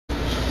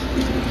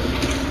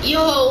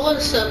Yo,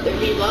 what's up,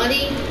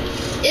 everybody?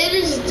 It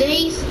is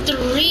day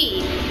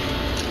 3.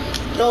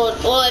 No,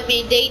 well, I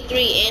mean day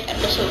 3 and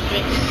episode 3.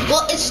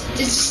 Well, it's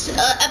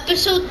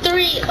episode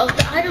 3 of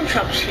the item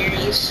shop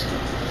series.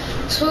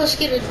 So let's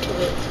get into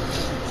it.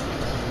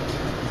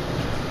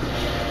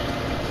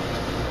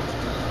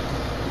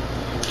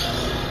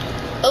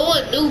 Oh,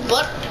 a new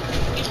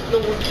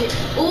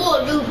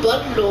Oh, a new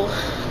bundle.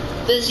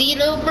 The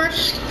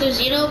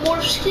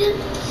Xemorph skin.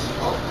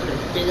 Oh, I'm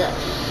gonna do that.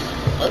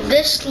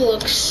 This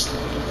looks.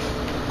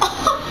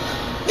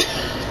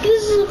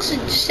 This looks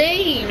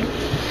insane,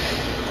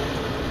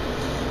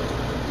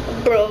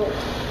 bro.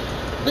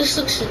 This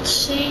looks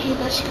insane.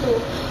 That's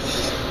cool.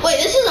 Wait,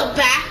 this is a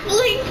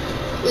backbling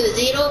with a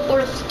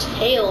Xemorph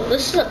tail.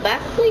 This is a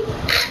backbling.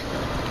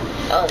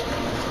 Oh,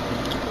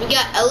 we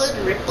got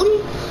Ellen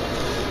Ripley.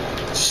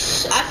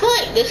 I feel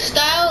like this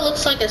style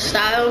looks like a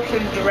style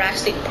from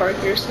Jurassic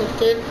Park or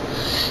something.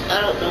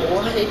 I don't know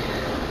why.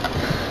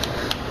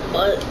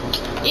 But,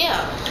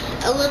 yeah,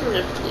 Ellen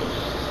Ripley.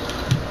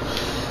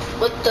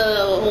 With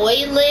the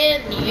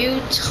Wayland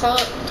Utah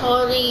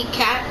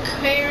cat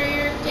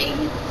carrier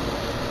thing.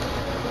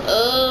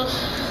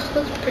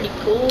 Looks pretty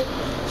cool.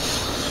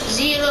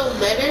 Xeno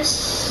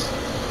Menace.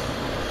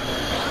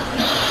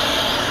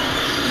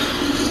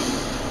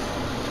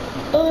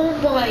 Oh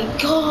my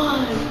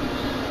god.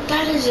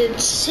 That is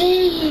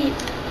insane.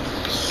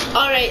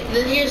 Alright,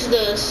 then here's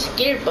the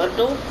gear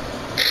bundle.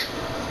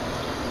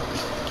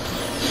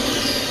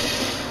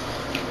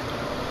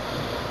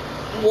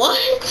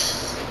 What?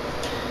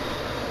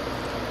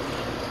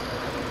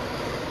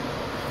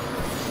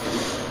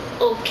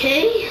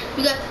 Okay,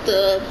 we got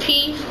the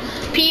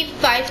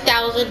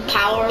P5000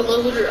 power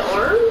loader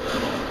arm.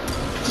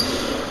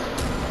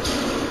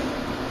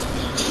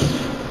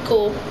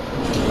 Cool.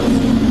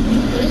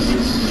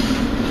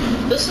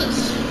 This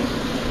is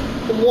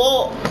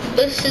whoa.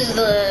 This is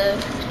the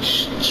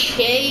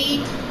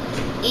Che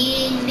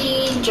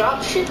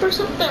dropship or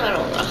something. I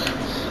don't know.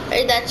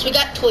 And we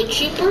got Toy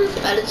Trooper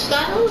edit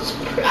styles.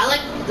 I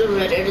like the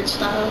red edit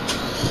style.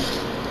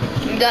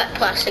 We got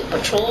Plastic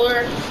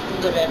Patroller,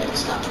 good edit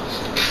styles.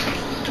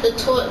 The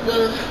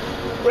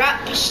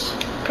Raps,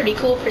 pretty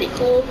cool.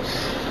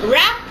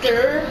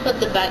 Raptor with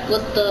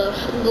the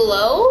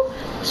glow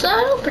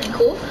style, pretty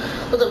cool.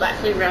 With the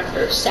backbling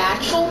Raptor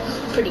Satchel,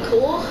 pretty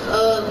cool.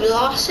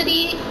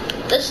 Velocity,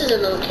 this is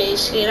an okay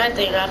skin. I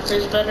think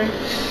Raptor's better.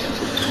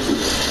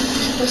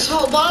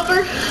 Assault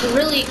Bomber,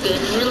 really good.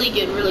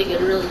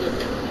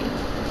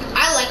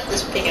 I like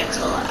this pickaxe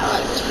a lot.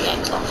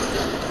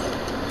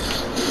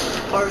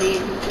 Party.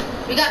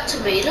 We got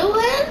Tomato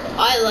Head.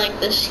 I like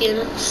this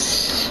skin.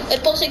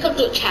 It also comes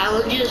with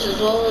challenges as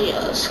well. Yeah,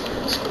 that's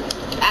cool.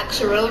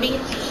 Axeroni,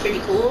 pretty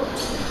cool.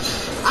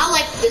 I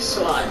like this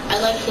a lot. I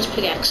like this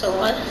pickaxe a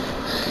lot.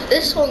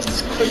 This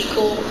one's pretty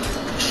cool.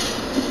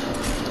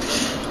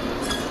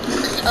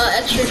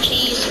 Extra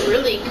cheese,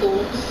 really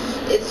cool.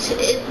 It's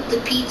the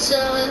pizza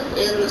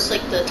and it's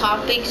like the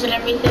toppings and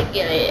everything.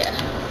 Yeah.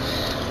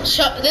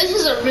 So this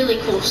is a really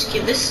cool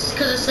skin. This is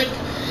because it's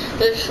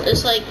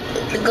like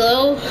the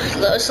glow.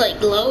 It's like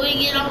glowing,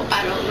 you know.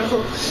 I don't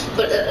know,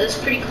 but it's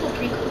pretty cool.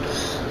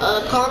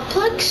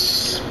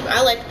 Complex.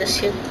 I like this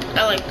skin.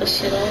 A lot.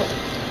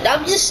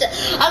 I'm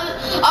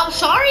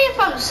sorry if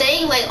I'm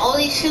saying like all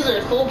these skins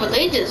are cool, but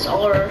they just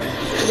are.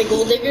 The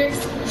Gold Digger.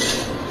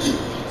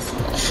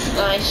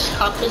 Nice.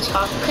 It's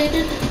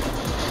complicated.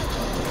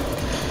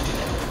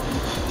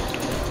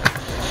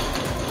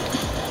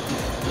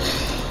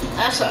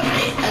 That's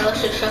alright. I let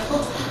you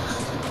shuffle.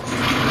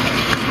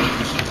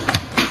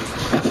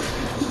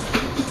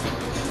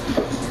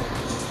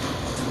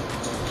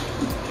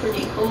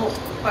 Pretty cool.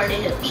 Party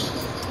hips.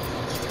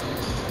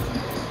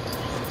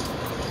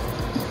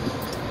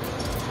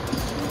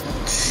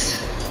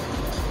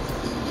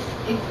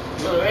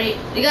 Alright.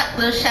 We got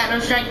the Shadow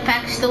Strike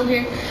pack still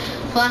here.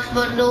 Flash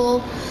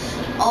bundle.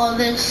 All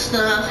this,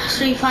 the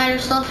Street Fighter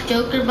stuff,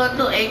 Joker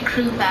bundle, and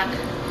crew pack.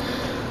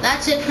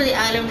 That's it for the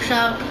item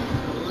shop.